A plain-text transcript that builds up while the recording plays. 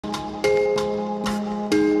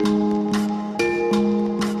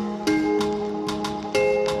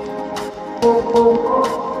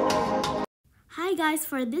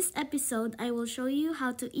for this episode, I will show you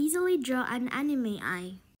how to easily draw an anime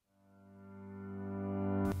eye.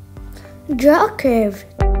 Draw a curve.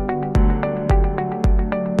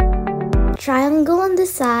 Triangle on the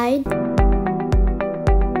side.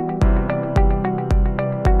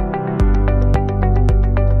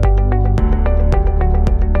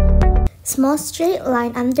 Small straight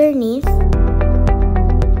line underneath.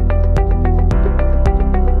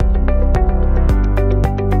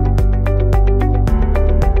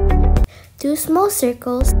 Two small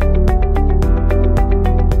circles.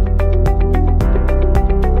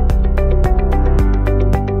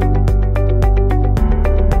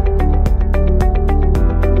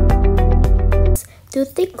 Two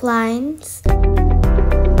thick lines.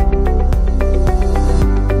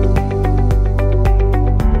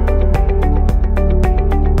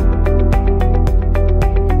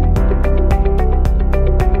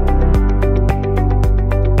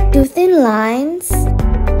 Two thin lines.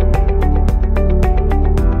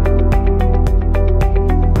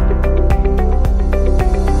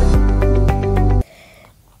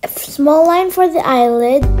 A small line for the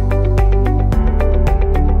eyelid.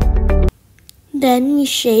 Then we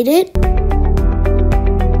shade it.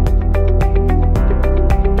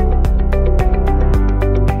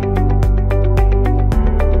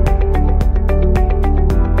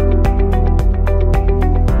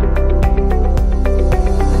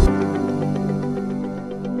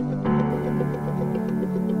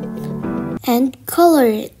 And color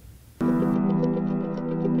it.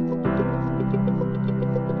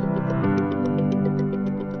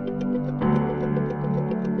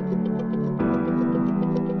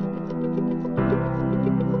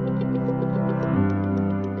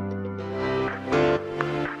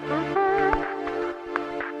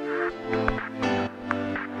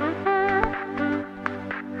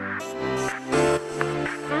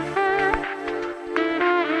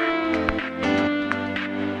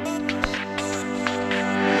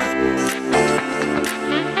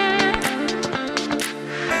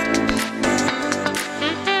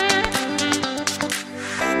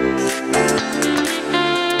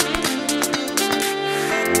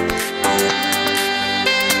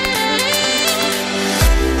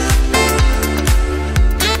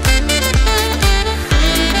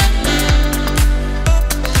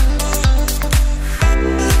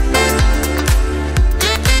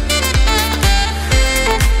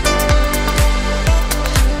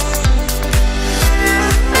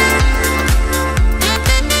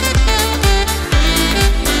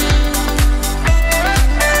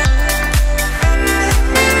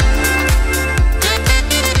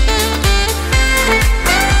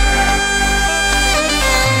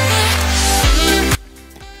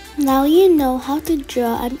 Now you know how to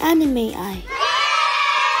draw an anime eye.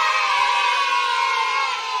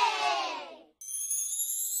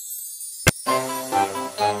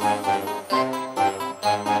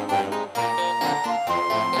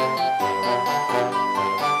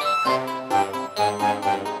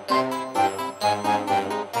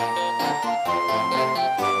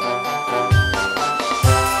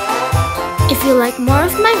 If you like more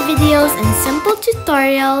of my videos and simple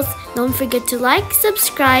tutorials, don't forget to like,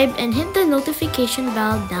 subscribe, and hit the notification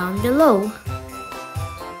bell down below.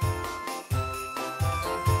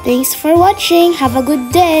 Thanks for watching. Have a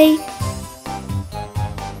good day.